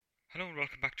Hello and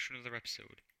welcome back to another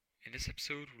episode. In this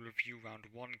episode, we'll review round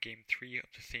 1, game 3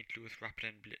 of the St. Louis Rapid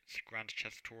and Blitz Grand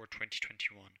Chess Tour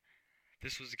 2021.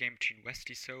 This was a game between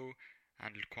Wesley So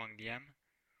and Lukwang Liem.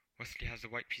 Wesley has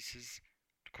the white pieces,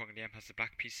 Lukwang Liem has the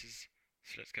black pieces,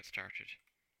 so let's get started.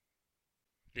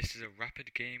 This is a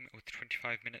rapid game with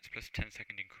 25 minutes plus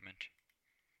 10-second increment.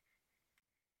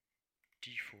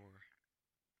 d4,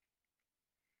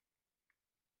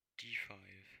 d5,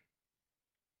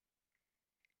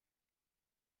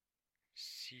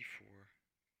 c4,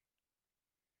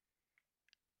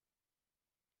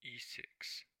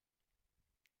 e6,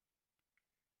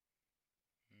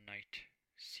 knight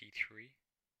c3,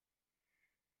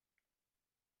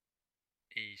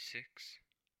 a6,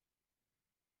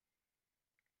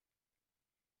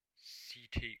 c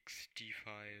takes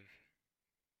d5,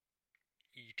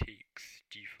 e takes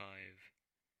d5,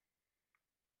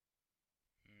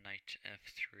 knight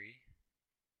f3,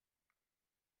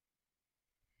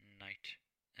 knight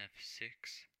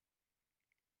f6,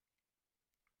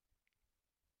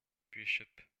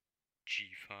 bishop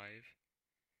g5,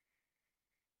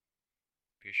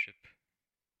 bishop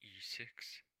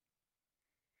e6,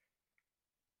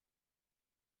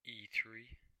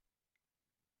 e3,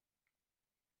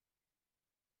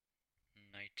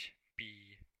 knight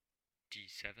b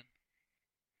d7,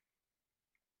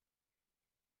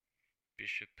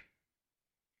 bishop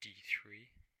d3,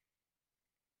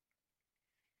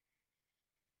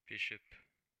 bishop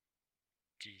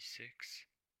d6,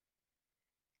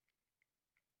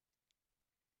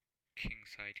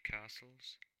 kingside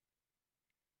castles,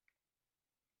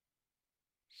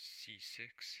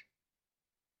 c6,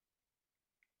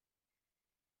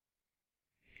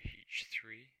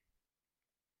 h3,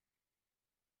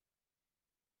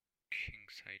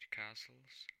 kingside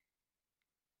castles,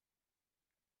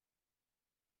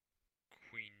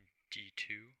 queen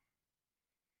d2,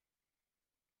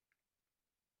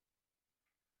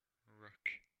 rook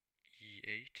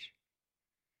e8,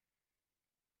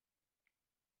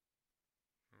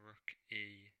 rook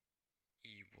a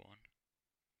e1,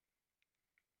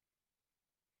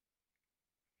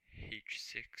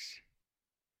 h6,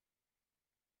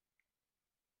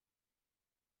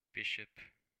 bishop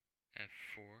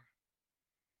f4,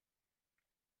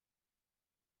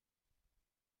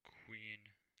 queen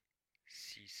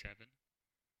c7,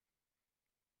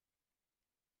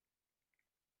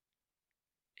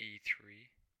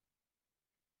 a3,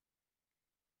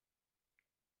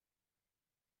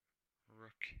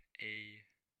 rook a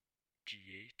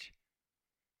g8,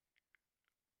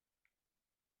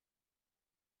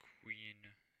 queen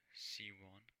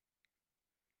c1,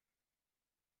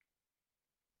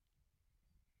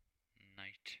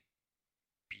 knight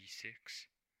b6,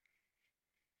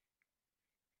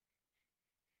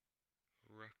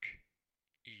 rook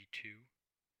e2,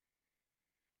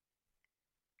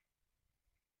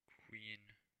 queen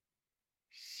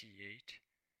c8,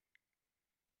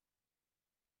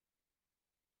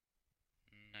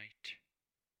 knight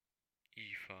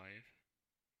e5,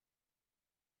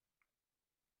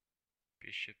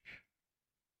 bishop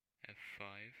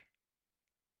f5,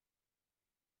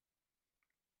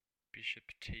 bishop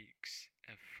takes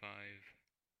f5,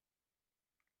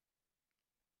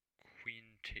 queen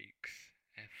takes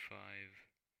f5,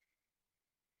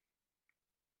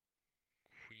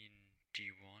 queen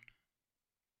d1,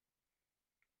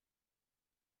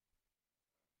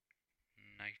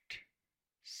 knight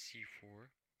c4,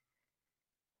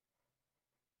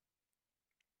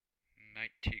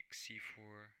 knight takes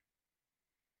c4,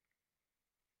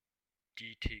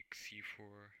 d takes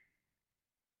c4,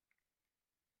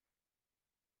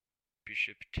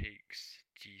 bishop takes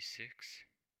d6,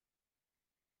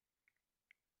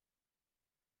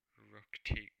 rook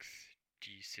takes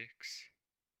d6,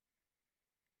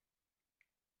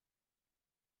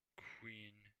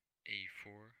 queen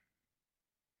a4,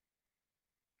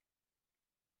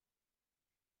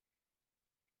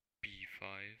 b5,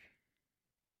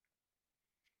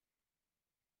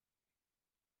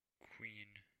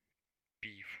 queen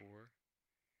b4,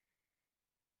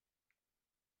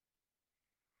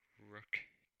 rook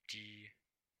d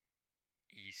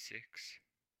e6,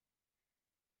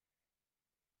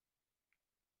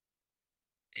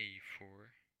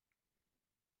 a4,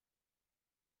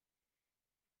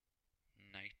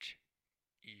 knight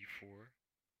e4,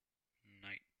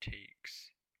 knight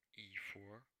takes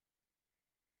e4,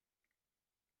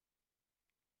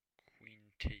 queen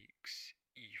takes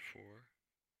e4,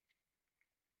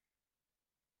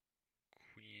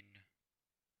 queen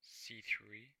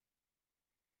c3,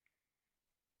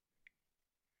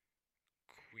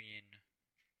 queen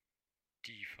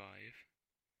d5,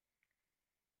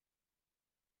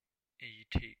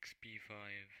 takes b5,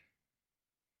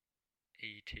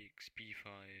 a takes b5,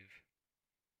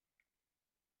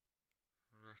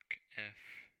 rook f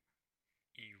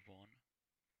e1,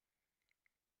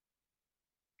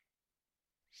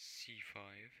 c5,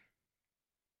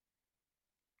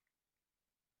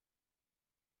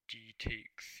 d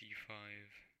takes c5,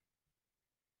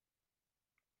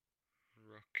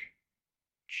 rook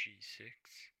g6,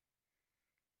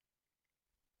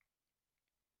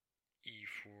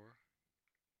 e4,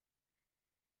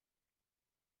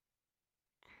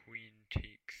 queen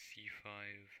takes c5,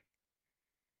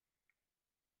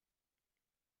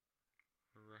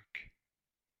 rook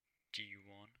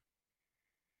d1,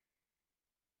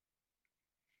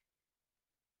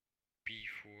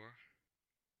 b4,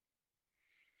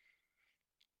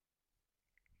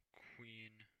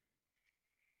 queen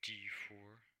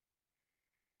d4,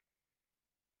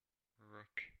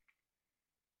 rook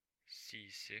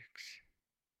c6,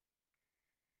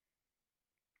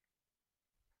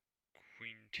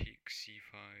 queen takes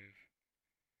c5,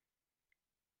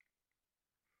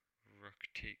 rook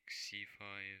takes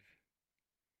c5,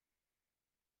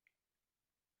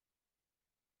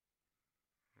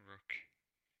 rook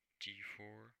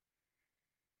d4,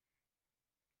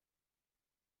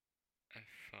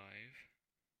 f5,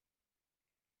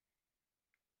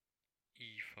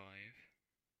 e5,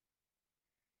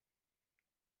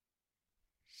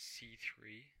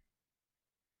 c3,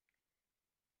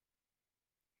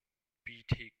 b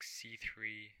takes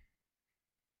c3,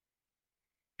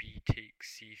 b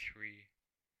takes c3,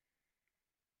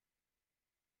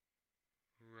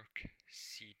 rook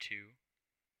c2,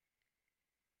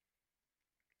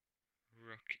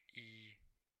 rook e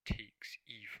takes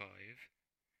e5,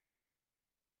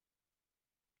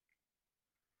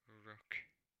 rook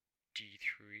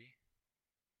d3,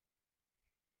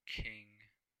 king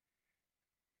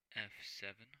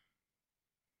f7,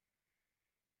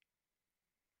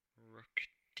 rook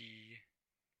d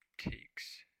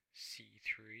takes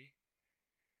c3,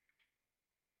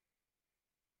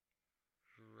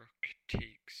 rook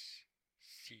takes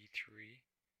c3,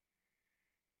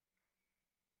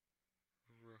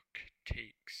 rook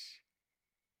takes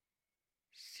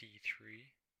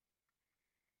c3,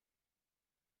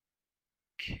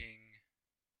 king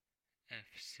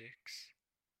f6,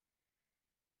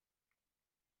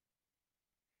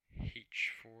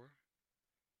 h4,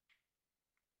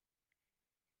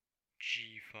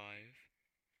 g5,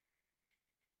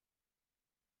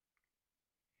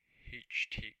 h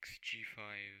takes g5,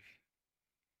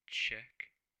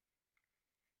 check,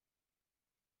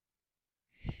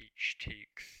 h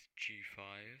takes g5,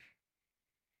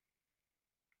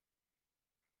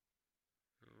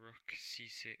 rook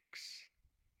c6,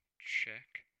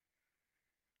 check,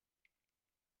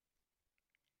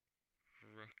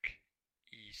 rook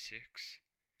e6,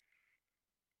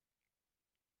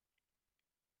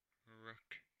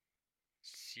 rook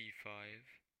c5,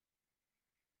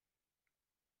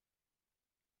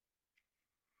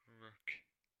 rook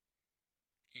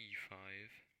e5,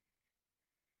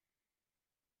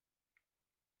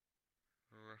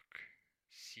 rook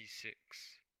c6,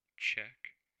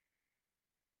 check,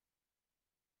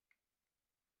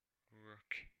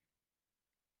 rook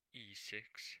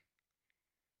e6,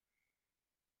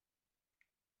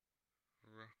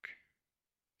 rook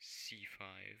c5,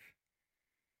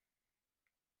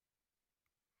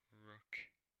 rook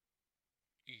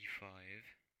e5,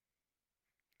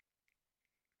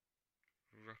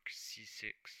 rook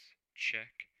c6,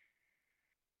 check,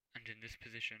 and in this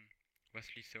position,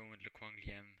 Wesley So and Lequang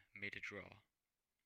Liem made a draw.